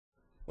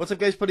What's up,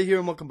 guys? Putty here,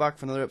 and welcome back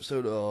for another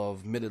episode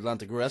of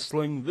Mid-Atlantic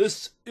Wrestling.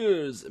 This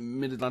is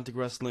Mid-Atlantic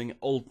Wrestling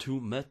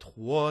Ultimate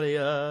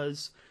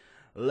Warriors.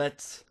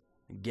 Let's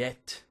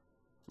get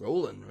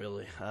rolling,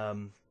 really.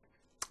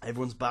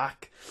 Everyone's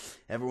back.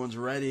 Everyone's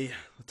ready.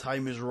 The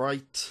time is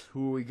right.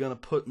 Who are we going to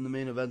put in the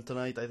main event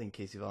tonight? I think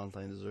Casey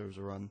Valentine deserves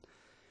a run.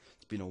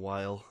 It's been a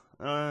while.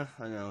 I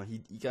know,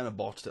 he kind of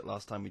botched it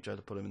last time we tried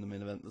to put him in the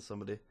main event with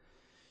somebody.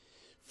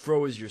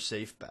 Fro is your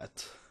safe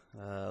bet.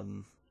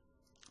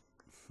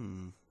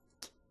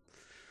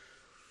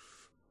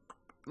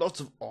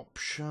 Lots of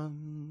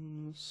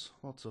options.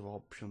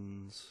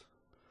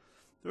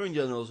 Throwing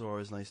generals are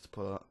always nice to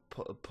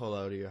pull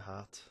out of your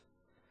hat.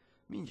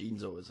 Mean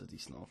Gene's always a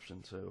decent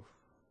option too.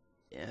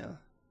 Yeah.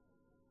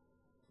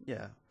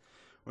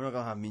 We're not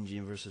gonna have Mean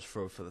Gene versus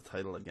Fro for the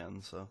title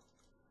again, so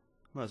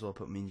might as well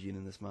put Mean Gene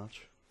in this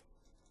match.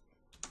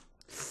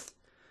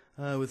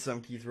 With Sam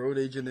Keith Road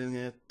Agent in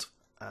it,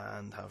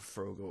 and have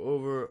Fro go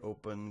over,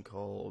 open,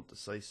 call,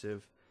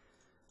 decisive.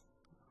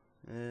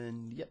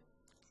 And yep,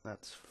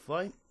 that's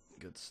fine.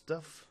 Good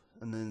stuff.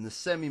 And then in the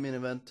semi-main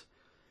event,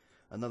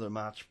 another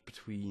match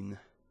between...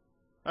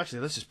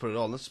 Actually, let's just put it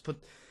on. Let's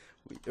put...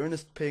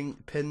 Ernest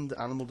pinned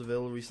Animal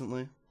DeVille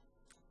recently.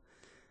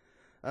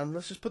 And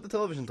let's just put the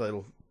television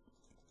title.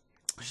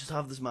 Let's just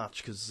have this match,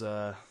 because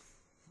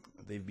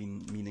they've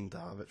been meaning to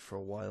have it for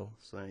a while.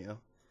 So there you go.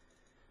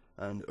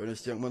 And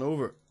Ernest Youngman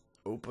over.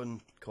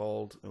 Open,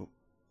 called... Oh,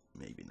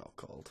 maybe not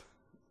called.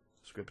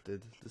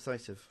 Scripted,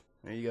 decisive.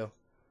 There you go.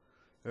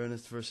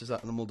 Ernest versus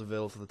Animal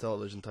DeVille for the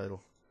television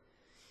title.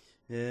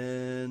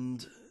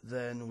 And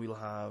then we'll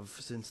have,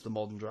 since the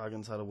Modern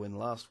Dragons had a win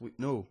last week.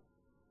 No,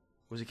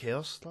 was it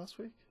Chaos last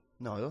week?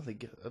 No, I don't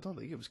think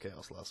it was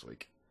Chaos last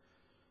week.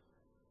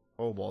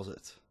 Or was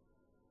it?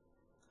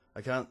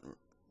 I can't.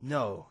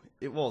 No,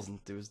 it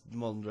wasn't. It was the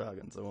Modern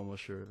Dragons. I'm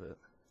almost sure of it.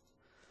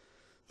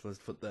 So let's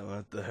put them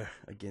out there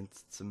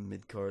against some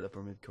mid-card,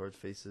 upper mid-card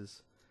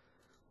faces.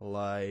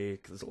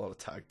 Like, there's a lot of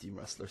tag team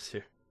wrestlers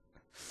here.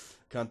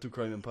 Can't do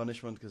Crime and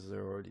Punishment because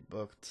they're already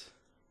booked.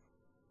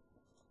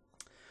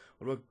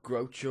 What about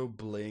Groucho,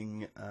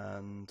 Bling,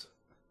 and...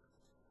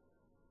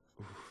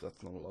 Oof,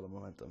 that's not a lot of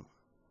momentum.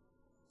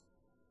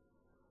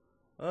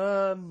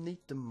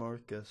 Nate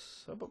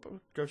DeMarcus. How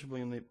about Groucho,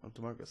 Bling, and Nate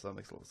DeMarcus? That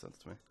makes a lot of sense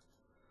to me.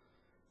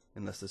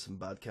 Unless there's some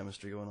bad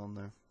chemistry going on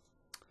there.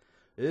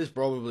 It is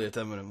probably a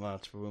 10-minute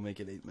match, but we'll make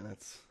it 8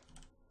 minutes.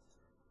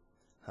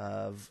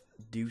 Have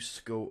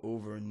Deuce go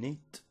over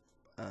Nate,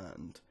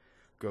 and...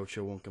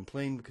 Groucho won't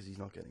complain because he's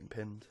not getting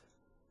pinned.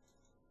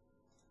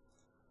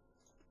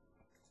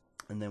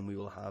 And then we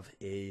will have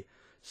a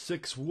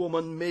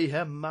 6-woman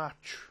mayhem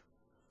match.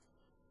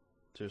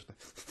 Seriously.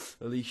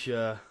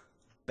 Alicia,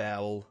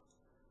 Belle,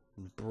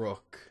 and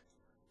Brooke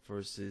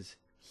versus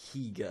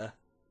Higa,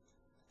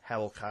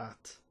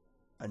 Hellcat,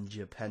 and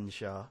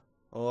Japensha.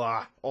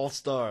 Oh,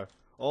 all-star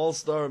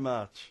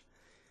match.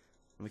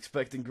 I'm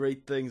expecting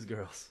great things,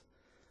 girls.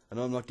 I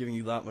know I'm not giving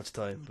you that much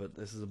time, but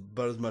this is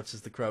about as much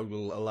as the crowd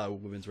will allow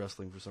women's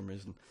wrestling for some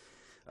reason.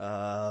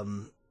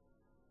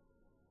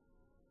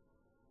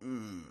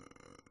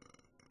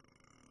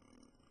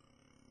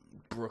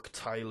 Brooke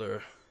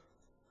Tyler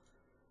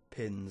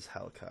pins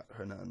Hellcat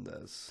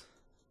Hernandez.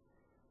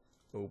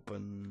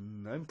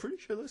 Open. I'm pretty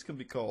sure this can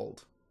be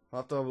called. I'll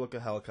have to have a look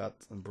at Hellcat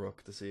and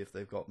Brooke to see if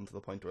they've gotten to the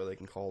point where they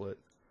can call it.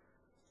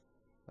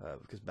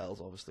 Because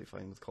Belle's obviously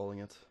fine with calling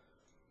it.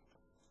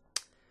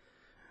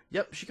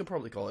 Yep, she can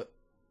probably call it.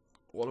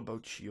 What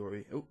about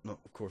Shiori? Oh, no,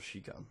 of course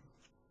she can.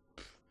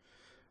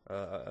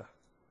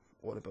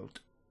 What about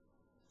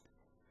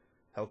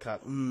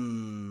Hellcat?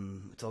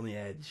 It's on the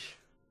edge.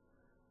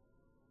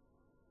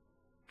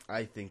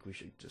 I think we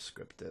should just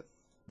script it.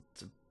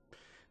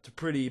 It's a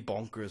pretty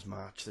bonkers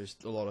match. There's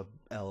a lot of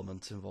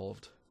elements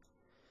involved.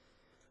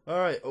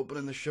 Alright,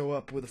 opening the show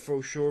up with a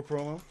Fro Shore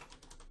promo.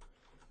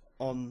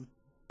 On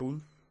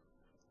Boone.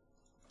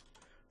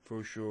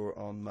 Fro Shore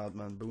on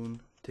Madman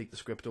Boone. Take the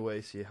script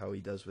away, see how he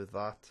does with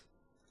that.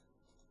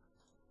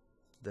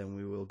 Then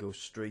we will go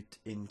straight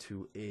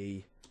into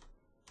a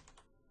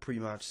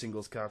pre-match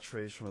singles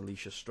catchphrase from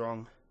Alicia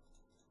Strong.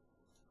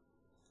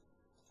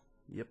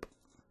 Yep.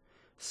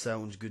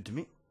 Sounds good to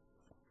me.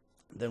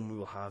 Then we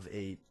will have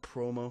a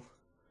promo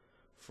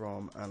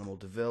from Animal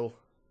DeVille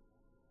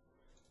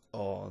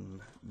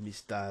on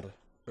Mr.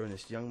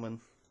 Ernest Youngman.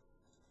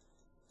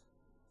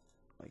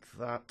 Like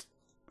that.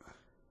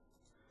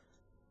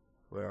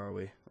 Where are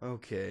we?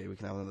 Okay, we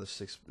can have another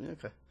 6...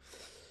 Okay.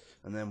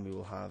 And then we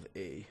will have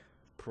a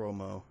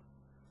promo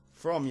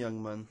from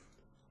Youngman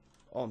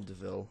on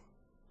DeVille.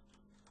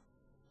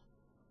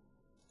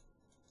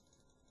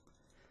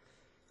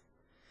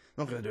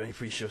 Not going to do any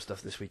pre-show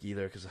stuff this week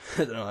either, because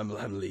I don't know,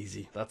 I'm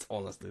lazy. That's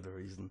honestly the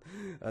reason.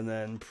 And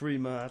then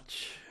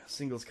pre-match,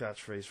 singles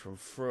catchphrase from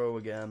Fro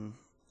again.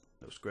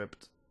 No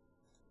script.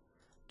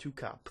 To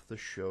cap the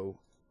show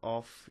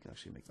off. We can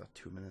actually make that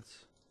 2 minutes.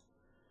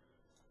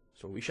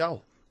 So we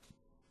shall.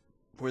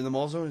 We're in the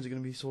mall zone. Is it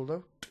going to be sold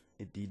out?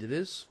 Indeed it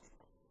is.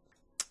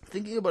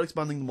 Thinking about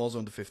expanding the mall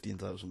zone to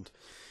 15,000,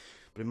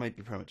 but it might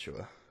be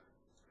premature.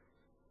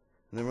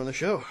 And then run the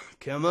show.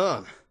 Come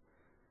on.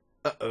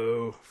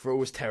 Uh-oh. Fro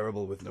was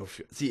terrible with no...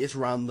 See, it's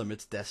random.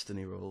 It's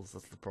destiny rolls.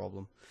 That's the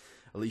problem.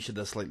 Alicia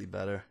does slightly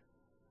better.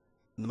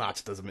 The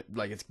match doesn't...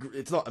 Like,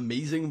 it's not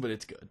amazing, but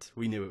it's good.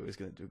 We knew it was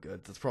going to do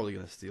good. That's probably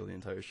going to steal the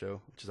entire show,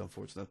 which is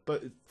unfortunate.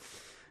 But,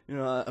 you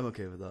know, I'm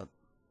okay with that.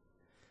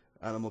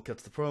 Animal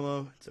cuts the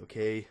promo. It's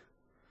okay.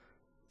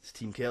 This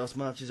Team Chaos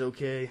match is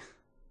okay.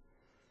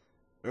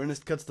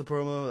 Ernest cuts the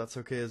promo. That's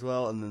okay as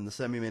well. And then the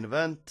semi-main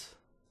event...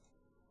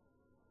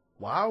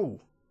 Wow.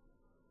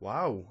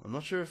 Wow. I'm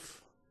not sure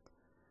if...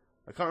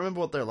 I can't remember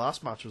what their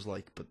last match was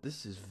like, but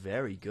this is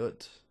very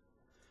good.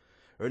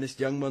 Ernest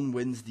Youngman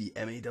wins the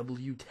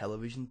MAW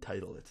television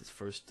title. It's his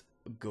first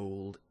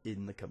gold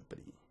in the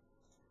company.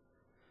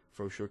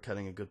 Frosure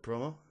cutting a good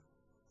promo.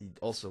 He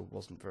also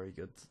wasn't very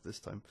good this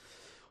time.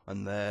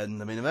 And then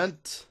the main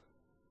event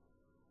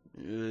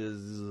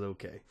is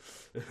okay.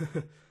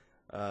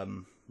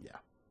 Yeah,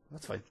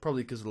 that's fine.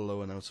 Probably because of the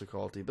low announcer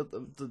quality,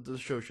 but the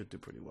show should do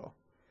pretty well.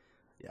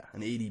 Yeah,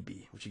 an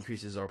 80B, which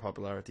increases our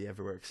popularity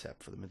everywhere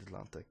except for the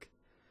Mid-Atlantic.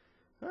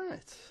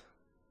 Alright.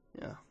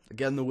 Yeah.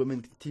 Again, the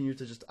women continue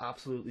to just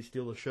absolutely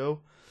steal the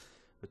show.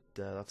 But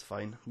that's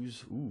fine.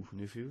 Ooh,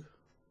 new feud?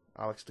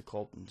 Alex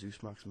DeColt and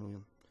Zeus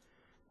Maximilian.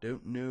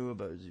 Don't know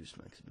about Zeus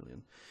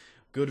Maximilian.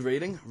 Good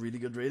rating. Really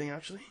good rating,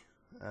 actually.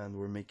 And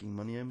we're making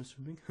money, I'm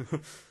assuming.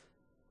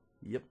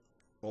 Yep.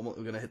 Almost,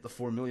 we're going to hit the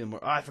 4 million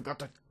mark. I forgot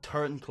to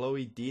turn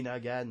Chloe Dean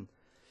again.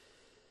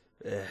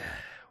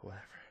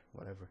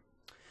 Whatever.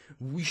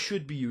 We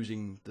should be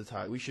using the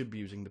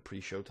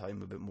pre-show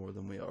time a bit more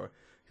than we are,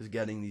 because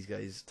getting these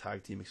guys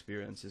tag team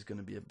experience is going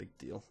to be a big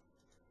deal.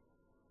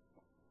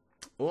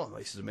 Oh,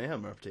 Vices of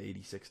Mayhem are up to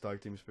 86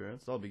 tag team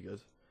experience. That'll be good.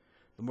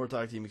 The more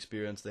tag team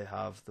experience they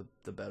have,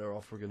 the better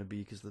off we're going to be,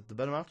 because the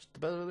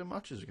better their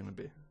matches are going to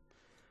be.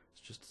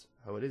 It's just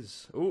how it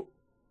is. Oh,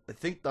 I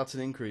think that's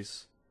an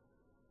increase.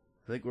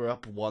 I think we're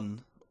up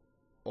 1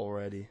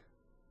 already.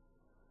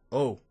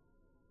 Oh,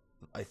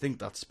 I think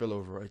that's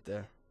spillover right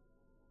there.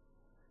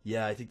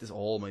 Yeah, I think this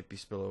all might be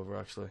spillover,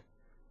 actually.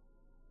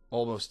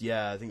 Almost,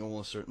 yeah, I think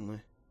almost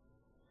certainly.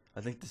 I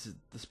think this is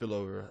the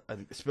spillover. I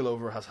think the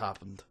spillover has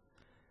happened.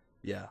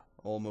 Yeah,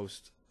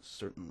 almost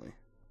certainly.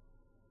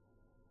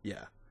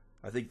 Yeah.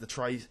 I think I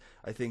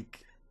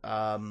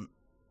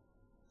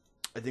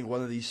think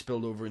one of these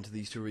spilled over into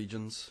these two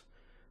regions.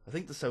 I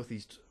think the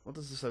southeast... What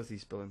does the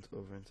southeast spill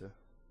over into?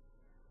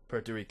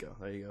 Puerto Rico,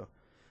 there you go.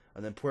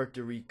 And then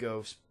Puerto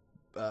Rico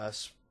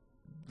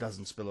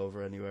doesn't spill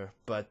over anywhere,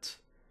 but...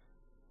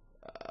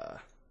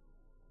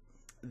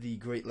 the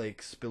Great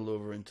Lakes spilled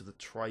over into the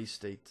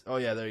Tri-State. Oh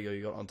yeah, there you go.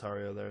 You got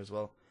Ontario there as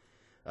well.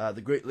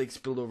 The Great Lakes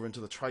spilled over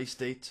into the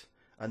Tri-State,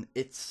 and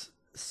it's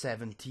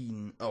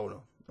 17. Oh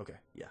no. Okay,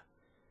 yeah.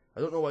 I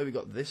don't know why we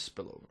got this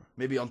spillover.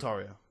 Maybe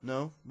Ontario.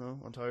 No,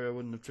 Ontario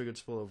wouldn't have triggered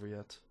spillover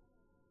yet.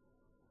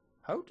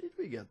 How did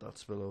we get that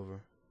spillover?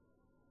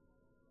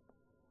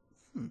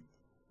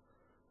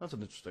 That's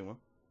an interesting one.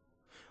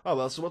 Oh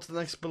well. So what's the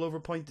next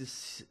spillover point?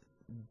 Is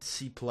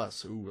C+.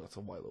 Ooh, that's a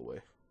while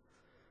away.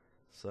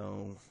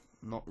 So,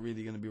 not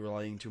really going to be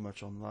relying too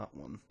much on that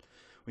one.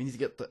 We need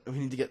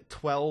to get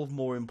 12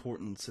 more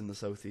importance in the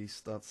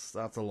southeast. That's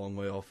a long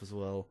way off as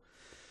well.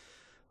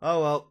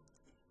 Oh well.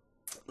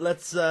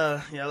 Let's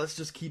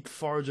just keep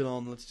foraging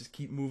on. Let's just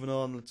keep moving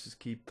on. Let's just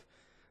keep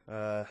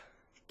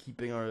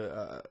keep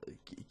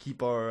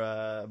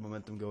our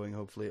momentum going.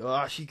 Hopefully.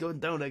 Oh, she's going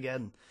down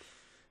again.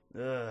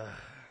 I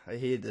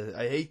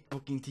hate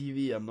booking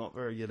TV. I'm not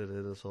very good at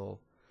it at all.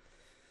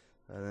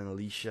 And then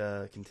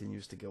Alicia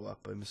continues to go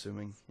up, I'm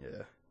assuming.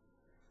 Yeah.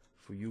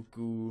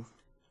 Fuyuku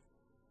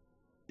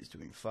is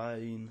doing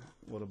fine.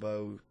 What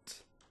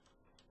about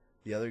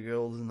the other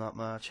girls in that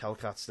match?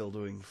 Hellcat's still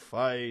doing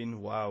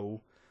fine. Wow.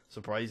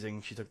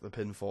 Surprising. She took the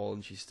pinfall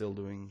and she's still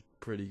doing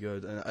pretty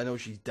good. And I know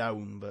she's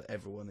down, but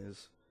everyone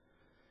is.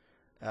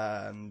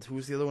 And who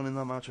was the other one in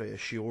that match? Right,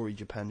 Shiori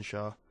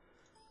Japensha.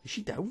 Is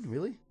she down,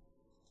 really?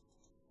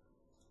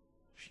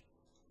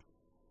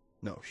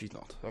 No, she's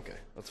not. Okay,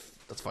 that's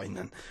fine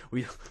then.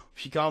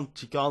 She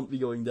can't be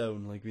going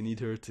down. Like, we need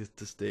her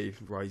to stay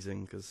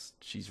rising because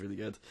she's really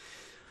good.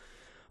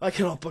 I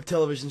cannot book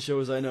television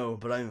shows, I know,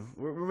 but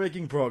we're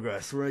making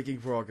progress. We're making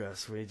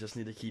progress. We just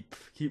need to keep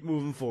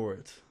moving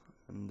forward.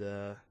 And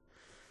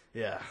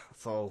yeah,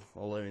 that's all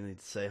I need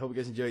to say. Hope you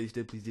guys enjoyed. If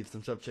you did, please leave a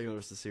thumbs up. Check out the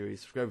rest of the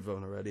series. Subscribe if you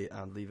haven't already,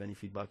 and leave any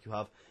feedback you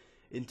have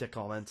into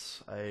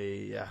comments.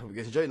 I hope you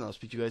guys enjoyed, and I'll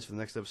speak to you guys for the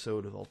next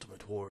episode of Ultimate War.